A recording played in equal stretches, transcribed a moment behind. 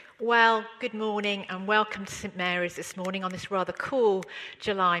Well, good morning and welcome to St Mary's this morning on this rather cool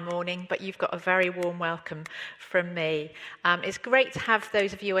July morning, but you've got a very warm welcome from me. It's great to have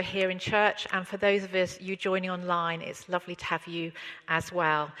those of you who are here in church, and for those of us you joining online, it's lovely to have you as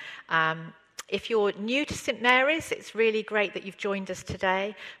well. If you're new to St Mary's, it's really great that you've joined us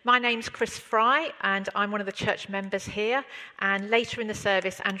today. My name's Chris Fry, and I'm one of the church members here. And later in the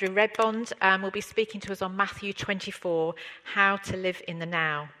service, Andrew Redbond will be speaking to us on Matthew 24, how to live in the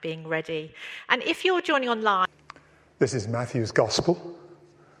now, being ready. And if you're joining online... This is Matthew's Gospel,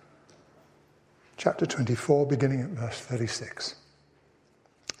 chapter 24, beginning at verse 36.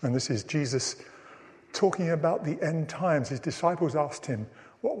 And this is Jesus talking about the end times. His disciples asked him,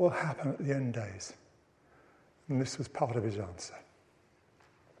 what will happen at the end days? And this was part of his answer.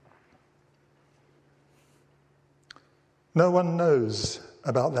 No one knows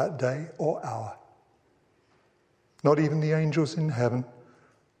about that day or hour, not even the angels in heaven,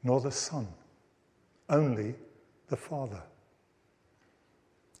 nor the Son, only the Father.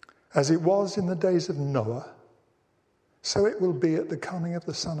 As it was in the days of Noah, so it will be at the coming of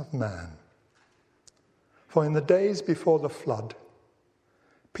the Son of Man. For in the days before the flood,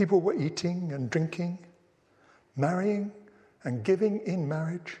 people were eating and drinking, marrying and giving in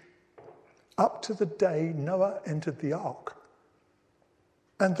marriage, up to the day Noah entered the ark.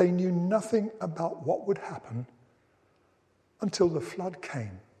 And they knew nothing about what would happen until the flood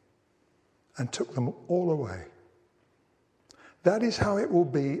came and took them all away. That is how it will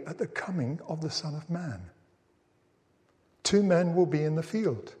be at the coming of the Son of Man. 2 men will be in the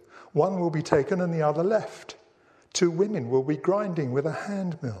field. One will be taken and the other left. 2 women will be grinding with a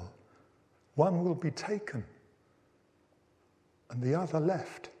hand mill. One will be taken and the other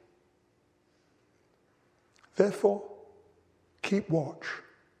left. Therefore, keep watch,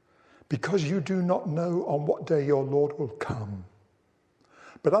 because you do not know on what day your Lord will come.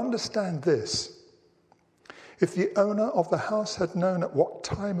 But understand this: if the owner of the house had known at what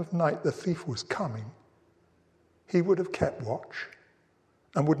time of night the thief was coming, he would have kept watch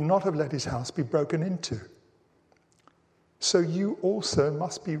and would not have let his house be broken into. So you also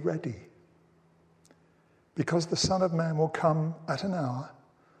must be ready, because the Son of Man will come at an hour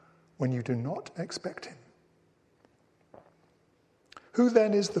when you do not expect him. Who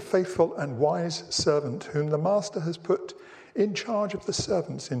then is the faithful and wise servant whom the master has put in charge of the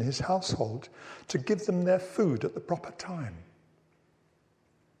servants in his household to give them their food at the proper time?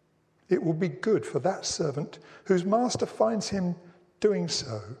 It will be good for that servant whose master finds him doing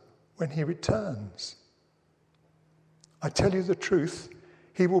so when he returns. I tell you the truth,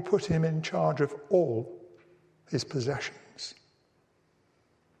 he will put him in charge of all his possessions.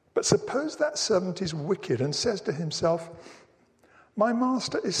 But suppose that servant is wicked and says to himself, my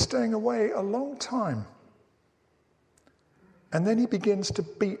master is staying away a long time. And then he begins to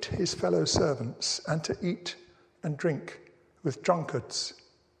beat his fellow servants and to eat and drink with drunkards.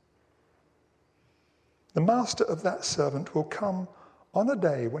 The master of that servant will come on a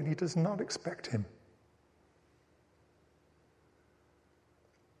day when he does not expect him,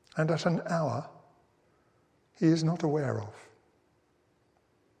 and at an hour he is not aware of.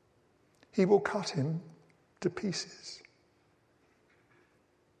 He will cut him to pieces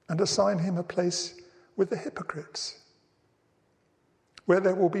and assign him a place with the hypocrites, where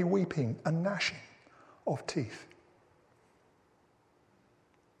there will be weeping and gnashing of teeth.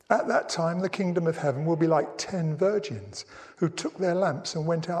 At that time, the kingdom of heaven will be like 10 virgins who took their lamps and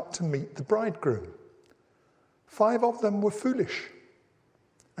went out to meet the bridegroom. 5 of them were foolish,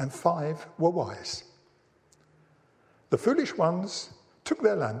 and 5 were wise. The foolish ones took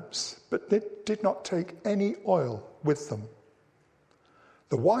their lamps, but did not take any oil with them.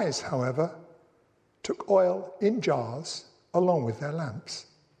 The wise, however, took oil in jars along with their lamps.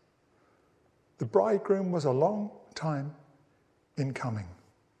 The bridegroom was a long time in coming,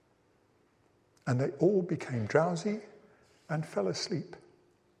 and they all became drowsy and fell asleep.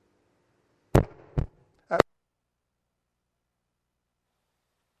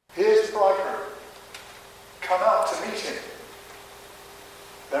 Here's the bridegroom. Come out to meet him.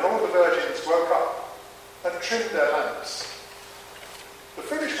 Then all the virgins woke up and trimmed their lamps. The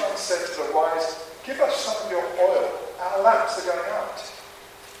foolish one said to the wise, give us some of your oil. Our lamps are going out.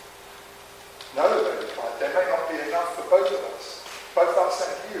 No, they replied, there may not be enough for both us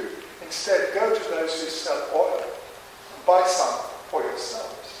and you. Instead, go to those who sell oil and buy some for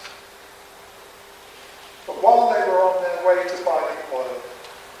yourselves. But while they were on their way to buy the oil,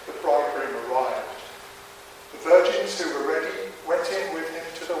 the bridegroom arrived. The virgins who were ready went in with him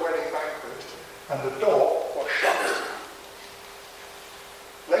to the wedding banquet, and the door was shut.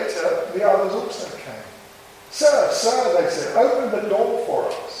 Later, the others also came. Sir, they said, open the door for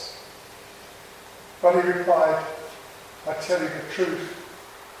us. But he replied, I tell you the truth,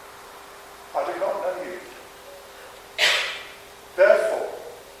 I do not know you. Therefore,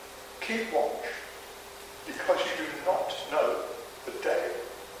 keep watch, because you do not know the day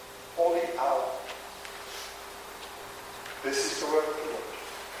or the hour. This is the word of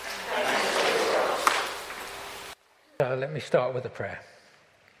the Lord. Let me start with a prayer.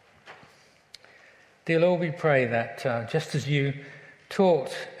 Dear Lord, we pray that just as you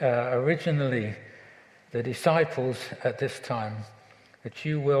taught originally the disciples at this time, that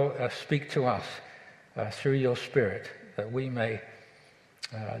you will speak to us through your Spirit, that we may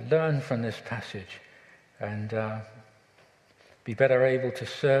learn from this passage and be better able to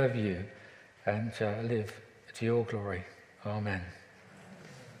serve you and live to your glory. Amen.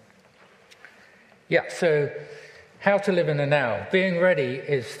 Yeah, so how to live in the now. Being ready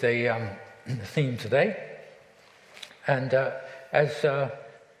is the theme today. And as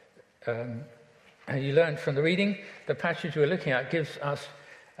you learned from the reading, the passage we're looking at gives us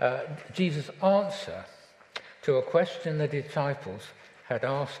Jesus' answer to a question the disciples had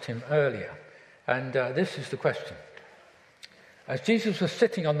asked him earlier. And this is the question. As Jesus was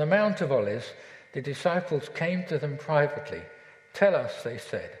sitting on the Mount of Olives, the disciples came to them privately. Tell us, they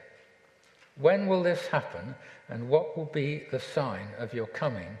said, when will this happen, and what will be the sign of your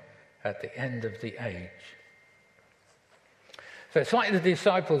coming at the end of the age? So it's like the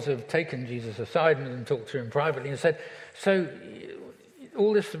disciples have taken Jesus aside and talked to him privately and said, so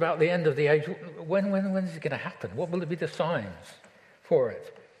all this about the end of the age, when is it going to happen? What will be the signs for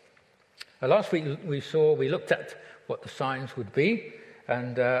it? Last week we looked at what the signs would be,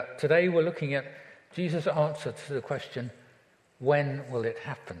 and today we're looking at Jesus' answer to the question, when will it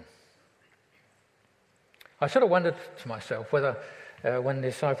happen? I sort of wondered to myself whether when the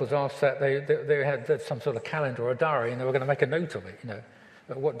disciples asked that, they had some sort of calendar or a diary and they were going to make a note of it,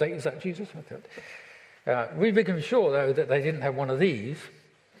 What date is that, Jesus? We became sure, though, that they didn't have one of these,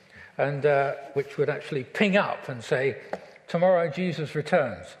 and which would actually ping up and say, tomorrow Jesus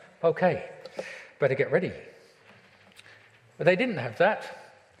returns. Okay, better get ready. But they didn't have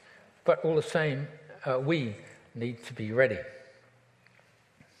that, but all the same, we need to be ready.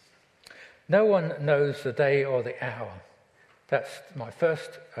 No one knows the day or the hour. That's my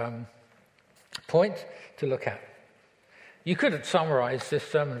first point to look at. You could summarize this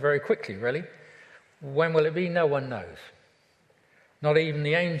sermon very quickly, really. When will it be? No one knows. Not even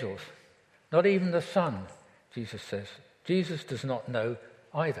the angels. Not even the Son, Jesus says. Jesus does not know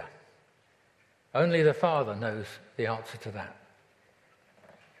either. Only the Father knows the answer to that.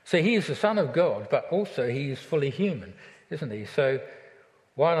 So he is the Son of God, but also he is fully human, isn't he? So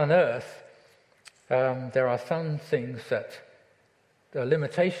while on earth, there are some things that there are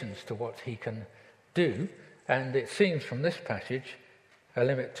limitations to what he can do, and it seems from this passage a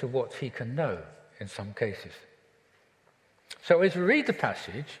limit to what he can know in some cases. So as we read the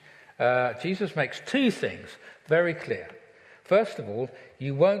passage, Jesus makes two things very clear. First of all,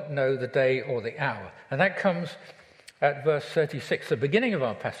 you won't know the day or the hour, and that comes at verse 36, the beginning of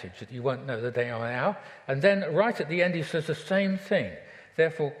our passage, that you won't know the day or the hour, and then right at the end he says the same thing.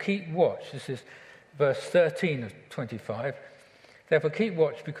 Therefore keep watch. This is verse 13 of 25. Therefore keep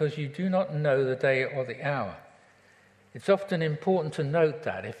watch, because you do not know the day or the hour. It's often important to note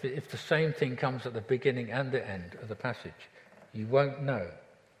that if the same thing comes at the beginning and the end of the passage, you won't know.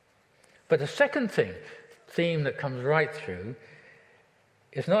 But the second theme that comes right through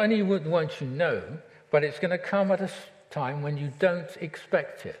is not only won't you know, but it's going to come at a time when you don't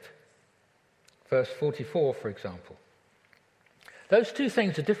expect it. Verse 44, for example. Those two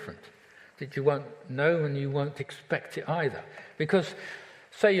things are different. That you won't know and you won't expect it either. Because,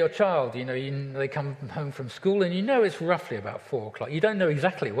 say your child, they come home from school and you know it's roughly about 4 o'clock. You don't know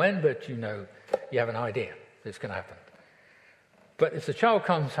exactly when, but you know, you have an idea that it's going to happen. But if the child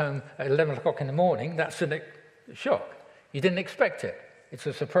comes home at 11 o'clock in the morning, that's a shock. You didn't expect it. It's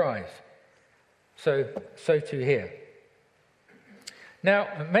a surprise. So too here. Now,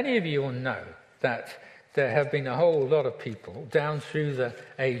 many of you will know that there have been a whole lot of people down through the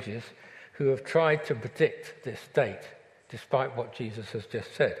ages who have tried to predict this date, despite what Jesus has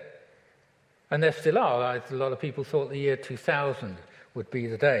just said. And there still are. A lot of people thought the year 2000 would be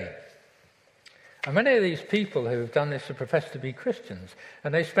the day. And many of these people who have done this have professed to be Christians,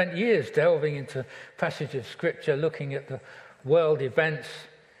 and they spent years delving into passages of Scripture, looking at the world events,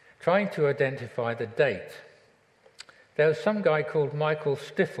 trying to identify the date. There was some guy called Michael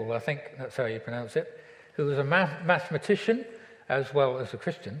Stifel, I think that's how you pronounce it, who was a mathematician as well as a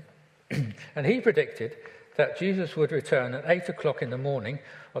Christian, and he predicted that Jesus would return at 8 o'clock in the morning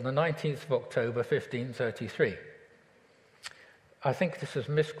on the 19th of October, 1533. I think this is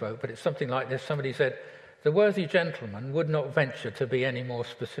a misquote, but it's something like this. Somebody said, "The worthy gentleman would not venture to be any more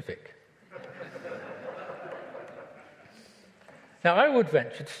specific." Now, I would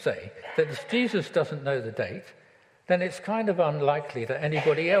venture to say that if Jesus doesn't know the date, then it's kind of unlikely that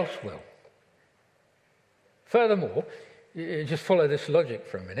anybody else will. Furthermore, just follow this logic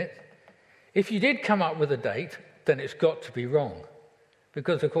for a minute. If you did come up with a date, then it's got to be wrong.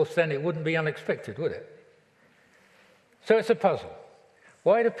 Because, of course, then it wouldn't be unexpected, would it? So it's a puzzle.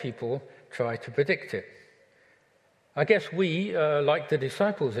 Why do people try to predict it? I guess we, like the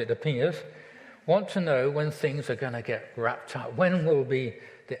disciples, it appears, want to know when things are going to get wrapped up. When will be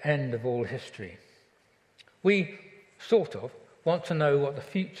the end of all history? We sort of want to know what the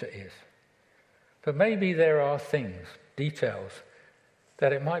future is. But maybe there are things, details,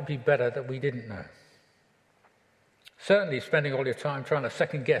 that it might be better that we didn't know. Certainly spending all your time trying to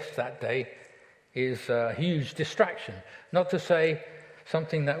second guess that day is a huge distraction. Not to say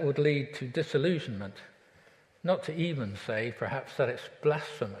something that would lead to disillusionment. Not to even say perhaps that it's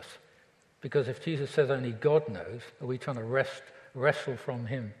blasphemous. Because if Jesus says only God knows, are we trying to wrestle from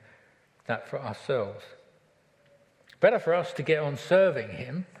him that for ourselves? Better for us to get on serving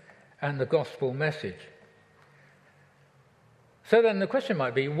him and the gospel message. So then the question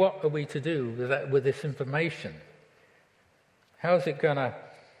might be, what are we to do with this information? How is it going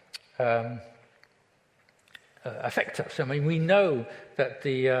to affect us? I mean, we know that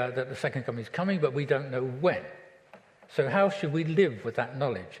the second coming is coming, but we don't know when. So how should we live with that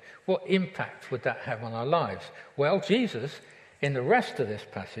knowledge? What impact would that have on our lives? Well, Jesus, in the rest of this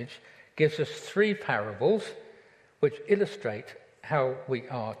passage, gives us 3 parables which illustrate how we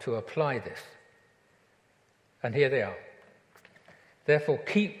are to apply this. And here they are. Therefore,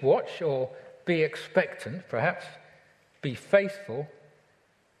 keep watch, or be expectant, perhaps. Be faithful,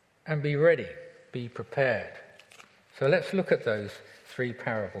 and be ready. Be prepared. So let's look at those 3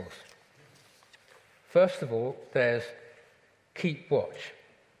 parables. First of all, there's keep watch.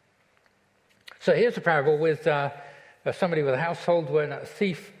 So here's a parable with somebody with a household where a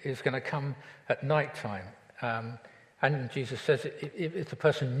thief is going to come at night time. And Jesus says if the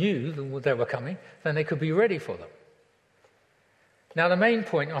person knew that they were coming, then they could be ready for them. Now, the main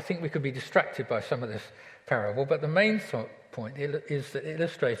point, I think we could be distracted by some of this parable, but the main point is that it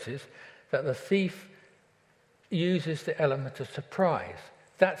illustrates that the thief uses the element of surprise.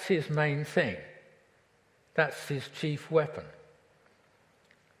 That's his main thing. That's his chief weapon.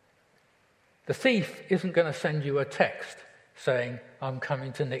 The thief isn't going to send you a text saying, "I'm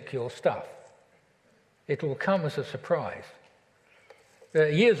coming to nick your stuff." It will come as a surprise.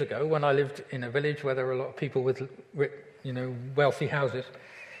 Years ago, when I lived in a village where there were a lot of people with, wealthy houses,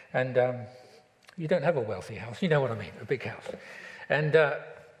 and you don't have a wealthy house, you know what I mean, a big house. And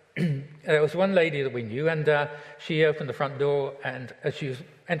there was one lady that we knew, and she opened the front door, and as she was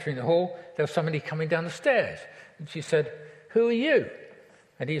entering the hall, there was somebody coming down the stairs. And she said, "Who are you?"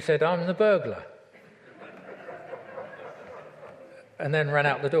 And he said, "I'm the burglar." And then ran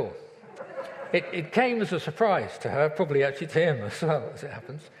out the door. It came as a surprise to her, probably actually to him as well, as it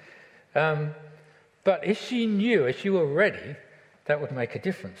happens. But if she knew, if she were ready, that would make a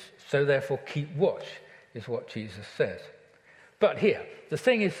difference. So therefore, keep watch, is what Jesus says. But here, the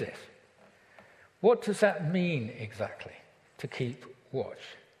thing is this. What does that mean exactly, to keep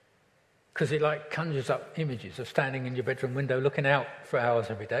watch? Because it conjures up images of standing in your bedroom window looking out for hours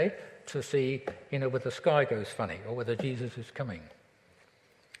every day to see, whether the sky goes funny or whether Jesus is coming.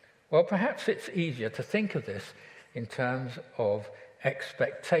 Well, perhaps it's easier to think of this in terms of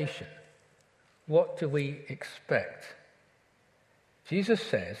expectation. What do we expect? Jesus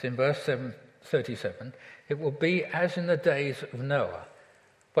says in verse 37, it will be as in the days of Noah,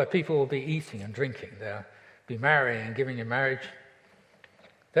 where people will be eating and drinking. They'll be marrying and giving in marriage.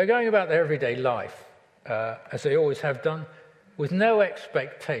 They're going about their everyday life, as they always have done, with no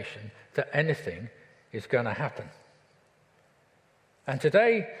expectation that anything is going to happen. And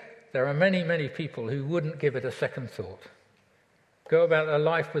today, there are many, many people who wouldn't give it a second thought. Go about their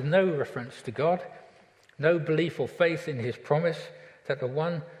life with no reference to God, no belief or faith in his promise that the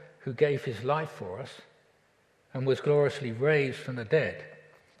one who gave his life for us and was gloriously raised from the dead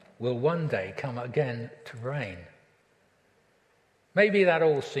will one day come again to reign. Maybe that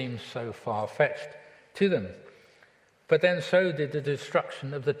all seems so far-fetched to them, but then so did the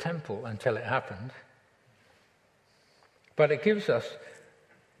destruction of the temple until it happened. But it gives us,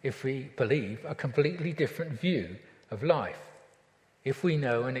 if we believe, a completely different view of life, if we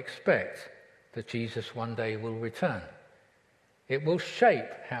know and expect that Jesus one day will return. It will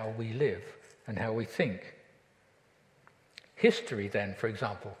shape how we live and how we think. History then, for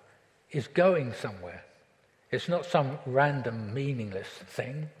example, is going somewhere. It's not some random, meaningless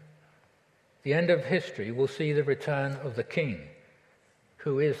thing. The end of history will see the return of the King,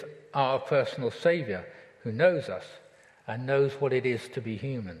 who is our personal Saviour, who knows us and knows what it is to be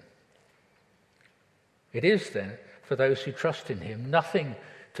human. It is then, for those who trust in him, nothing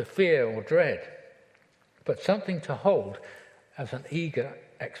to fear or dread, but something to hold as an eager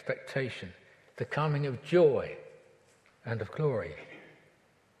expectation, the coming of joy and of glory.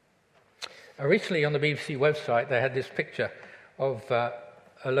 Recently on the BBC website they had this picture of a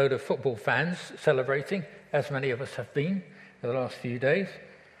load of football fans celebrating, as many of us have been in the last few days,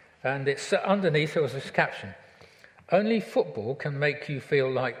 and it's underneath there was this caption, "Only football can make you feel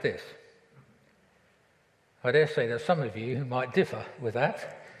like this." I dare say there's some of you who might differ with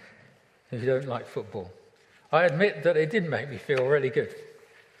that, if you don't like football. I admit that it did make me feel really good.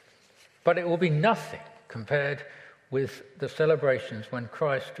 But it will be nothing compared with the celebrations when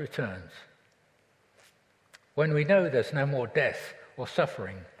Christ returns. When we know there's no more death or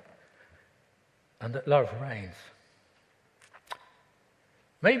suffering, and that love reigns.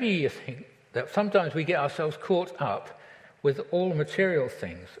 Maybe you think that sometimes we get ourselves caught up with all material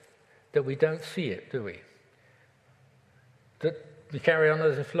things that we don't see it, do we? That we carry on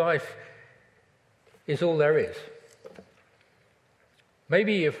as if life is all there is.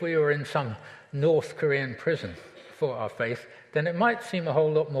 Maybe if we were in some North Korean prison for our faith, then it might seem a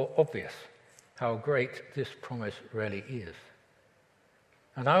whole lot more obvious how great this promise really is.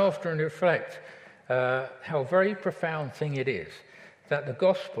 And I often reflect how very profound thing it is that the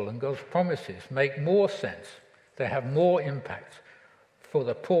gospel and God's promises make more sense, they have more impact for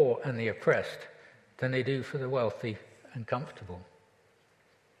the poor and the oppressed than they do for the wealthy and comfortable.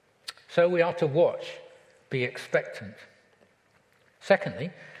 So we are to watch, be expectant.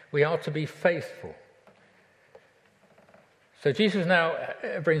 Secondly, we are to be faithful. So Jesus now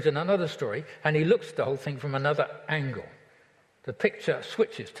brings in another story, and he looks at the whole thing from another angle. The picture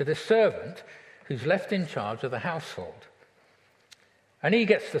switches to this servant who's left in charge of the household. And he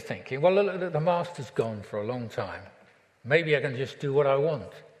gets to thinking, well, look, the master's gone for a long time. Maybe I can just do what I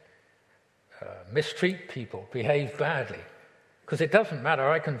want. Mistreat people, behave badly. Because it doesn't matter,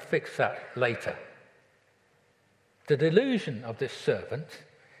 I can fix that later. The delusion of this servant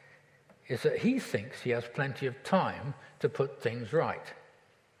is that he thinks he has plenty of time to put things right,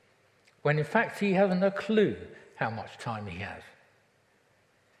 when in fact he hasn't a clue how much time he has.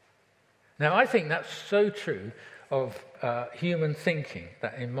 Now, I think that's so true of human thinking,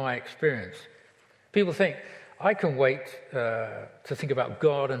 that in my experience, people think, I can wait to think about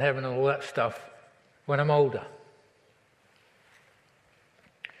God and heaven and all that stuff when I'm older.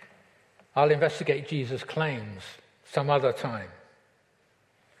 I'll investigate Jesus' claims some other time.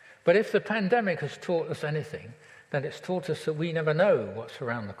 But if the pandemic has taught us anything, then it's taught us that we never know what's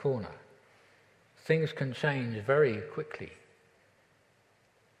around the corner. Things can change very quickly.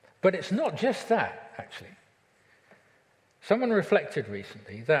 But it's not just that, actually. Someone reflected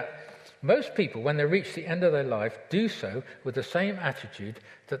recently that most people, when they reach the end of their life, do so with the same attitude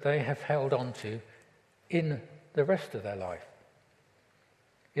that they have held on to in the rest of their life.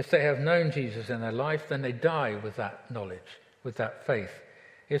 If they have known Jesus in their life, then they die with that knowledge, with that faith.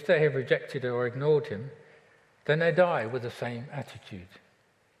 If they have rejected or ignored him, then they die with the same attitude.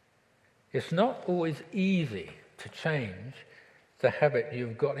 It's not always easy to change the habit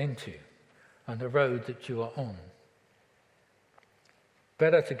you've got into and the road that you are on.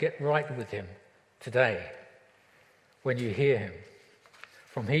 Better to get right with him today when you hear him.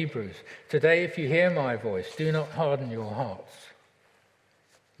 From Hebrews, today if you hear my voice, do not harden your hearts.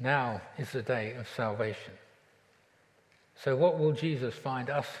 Now is the day of salvation. So what will Jesus find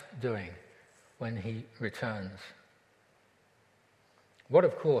us doing when he returns? What,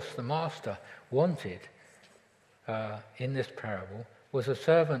 of course, the master wanted in this parable was a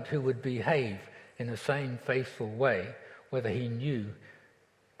servant who would behave in the same faithful way, whether he knew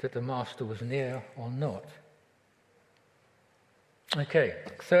that the master was near or not. Okay,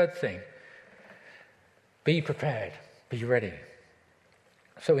 third thing, be prepared, be ready.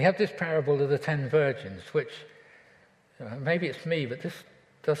 So we have this parable of the 10 virgins, which maybe it's me, but this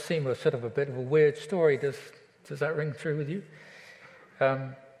does seem a sort of a bit of a weird story. Does that ring true with you?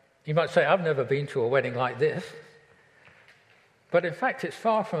 You might say, I've never been to a wedding like this. But in fact, it's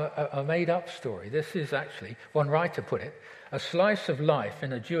far from a made-up story. This is actually, one writer put it, a slice of life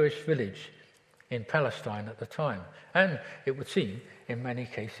in a Jewish village in Palestine at the time. And it would seem, in many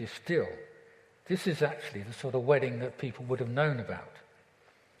cases still. This is actually the sort of wedding that people would have known about.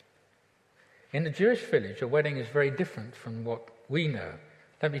 In the Jewish village, a wedding is very different from what we know.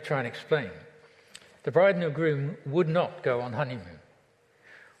 Let me try and explain. The bride and the groom would not go on honeymoon.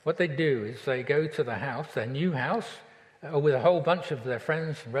 what they do is they go to the house, their new house, with a whole bunch of their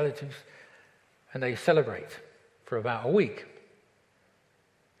friends and relatives, and they celebrate for about a week.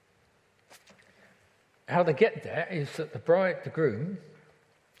 How they get there is that the groom,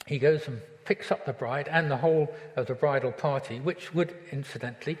 he goes and picks up the bride and the whole of the bridal party, which would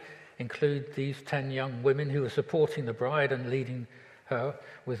incidentally include these 10 young women who are supporting the bride and leading her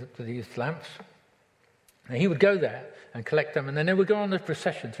with these lamps. And he would go there and collect them, and then they would go on a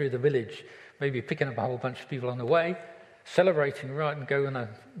procession through the village, maybe picking up a whole bunch of people on the way, celebrating right, and go on a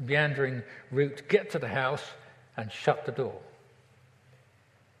meandering route, get to the house and shut the door.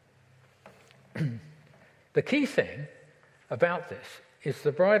 The key thing about this is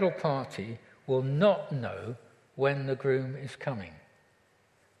the bridal party will not know when the groom is coming.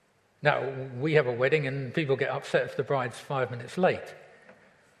 Now, we have a wedding and people get upset if the bride's 5 minutes late.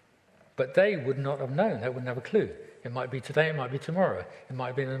 But they would not have known. They wouldn't have a clue. It might be today, it might be tomorrow. It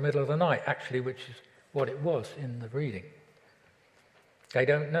might be in the middle of the night, actually, which is what it was in the reading. They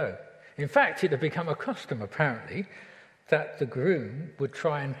don't know. In fact, it had become a custom, apparently, that the groom would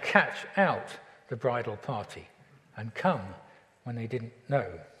try and catch out the bridal party and come when they didn't know.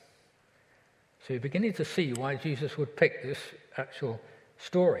 So you're beginning to see why Jesus would pick this actual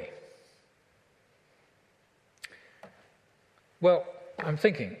story. Well, I'm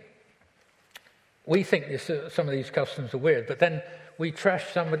thinking, we think some of these customs are weird, but then we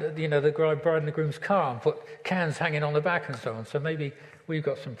trash some of the bride and the groom's car and put cans hanging on the back and so on. So maybe we've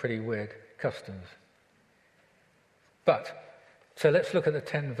got some pretty weird customs. So let's look at the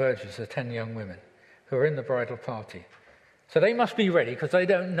 10 virgins, the 10 young women who are in the bridal party. So they must be ready because they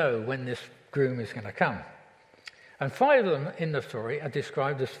don't know when this groom is going to come. And 5 of them in the story are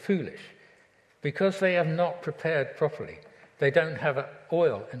described as foolish because they have not prepared properly. They don't have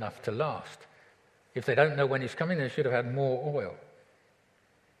oil enough to last. If they don't know when he's coming, they should have had more oil.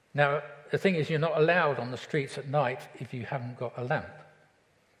 Now, the thing is, you're not allowed on the streets at night if you haven't got a lamp.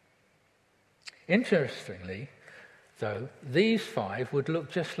 Interestingly, though, these 5 would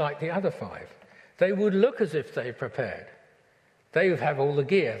look just like the other 5. They would look as if they prepared. They have all the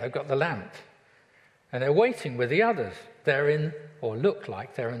gear, they've got the lamp, and they're waiting with the others. They're in, or look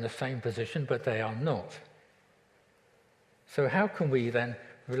like they're in the same position, but they are not. So how can we then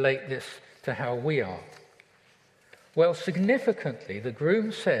relate this to how we are? Well, significantly, the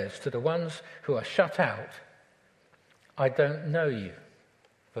groom says to the ones who are shut out, "I don't know you,"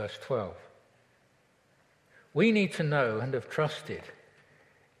 verse 12. We need to know and have trusted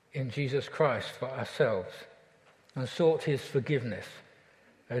in Jesus Christ for ourselves and sought his forgiveness,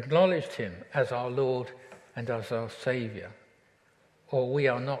 acknowledged him as our Lord and as our Saviour, or we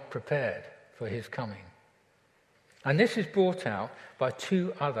are not prepared for his coming. And this is brought out by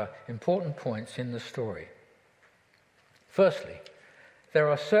 2 other important points in the story. Firstly, there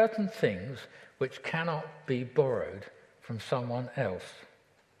are certain things which cannot be borrowed from someone else.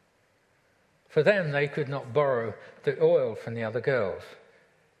 For them, they could not borrow the oil from the other girls.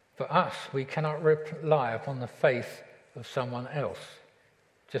 For us, we cannot rely upon the faith of someone else.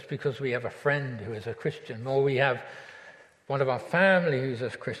 Just because we have a friend who is a Christian, or we have one of our family who's a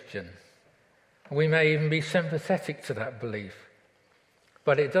Christian. We may even be sympathetic to that belief,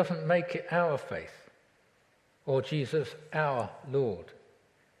 but it doesn't make it our faith or Jesus our Lord.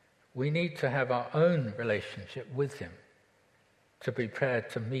 We need to have our own relationship with him to be prepared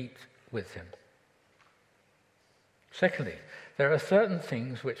to meet with him. Secondly, there are certain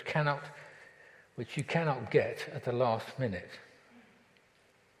things which you cannot get at the last minute.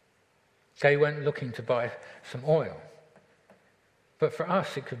 They went looking to buy some oil, but for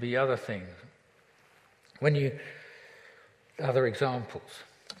us it could be other things. Other examples,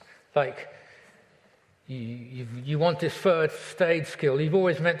 like you want this first aid skill, you've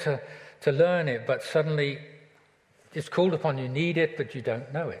always meant to learn it, but suddenly it's called upon, you need it, but you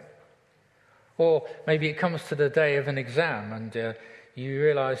don't know it. Or maybe it comes to the day of an exam and you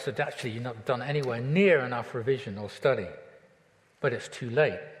realise that actually you've not done anywhere near enough revision or study, but it's too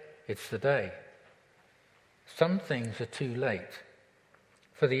late, it's the day. Some things are too late.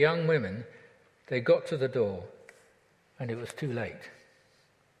 For the young women, they got to the door and it was too late.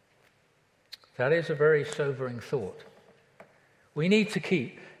 That is a very sobering thought. We need to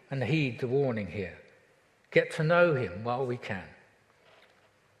keep and heed the warning here. Get to know him while we can.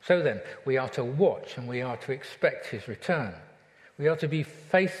 So then, we are to watch and we are to expect his return. We are to be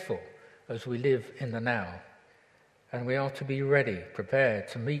faithful as we live in the now. And we are to be ready, prepared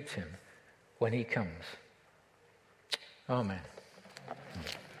to meet him when he comes. Amen.